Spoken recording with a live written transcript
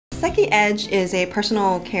Seki Edge is a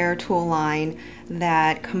personal care tool line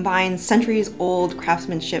that combines centuries-old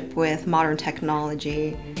craftsmanship with modern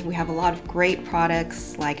technology. We have a lot of great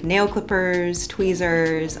products like nail clippers,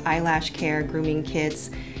 tweezers, eyelash care, grooming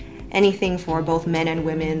kits, anything for both men and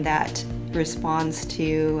women that responds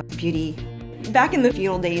to beauty. Back in the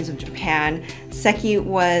feudal days of Japan, Seki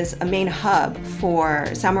was a main hub for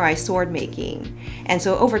samurai sword making. And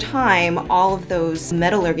so over time, all of those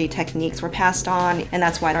metallurgy techniques were passed on, and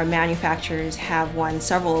that's why our manufacturers have won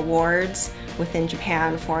several awards within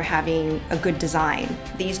Japan for having a good design.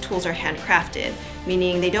 These tools are handcrafted,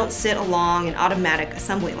 meaning they don't sit along an automatic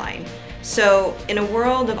assembly line. So in a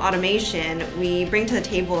world of automation, we bring to the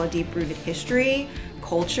table a deep-rooted history,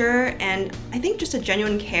 culture, and I think just a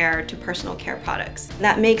genuine care to personal care products.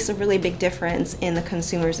 That makes a really big difference in the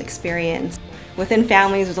consumer's experience. Within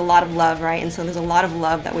families, there's a lot of love, right? And so there's a lot of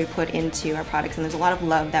love that we put into our products, and there's a lot of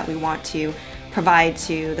love that we want to provide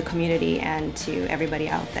to the community and to everybody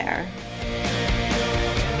out there.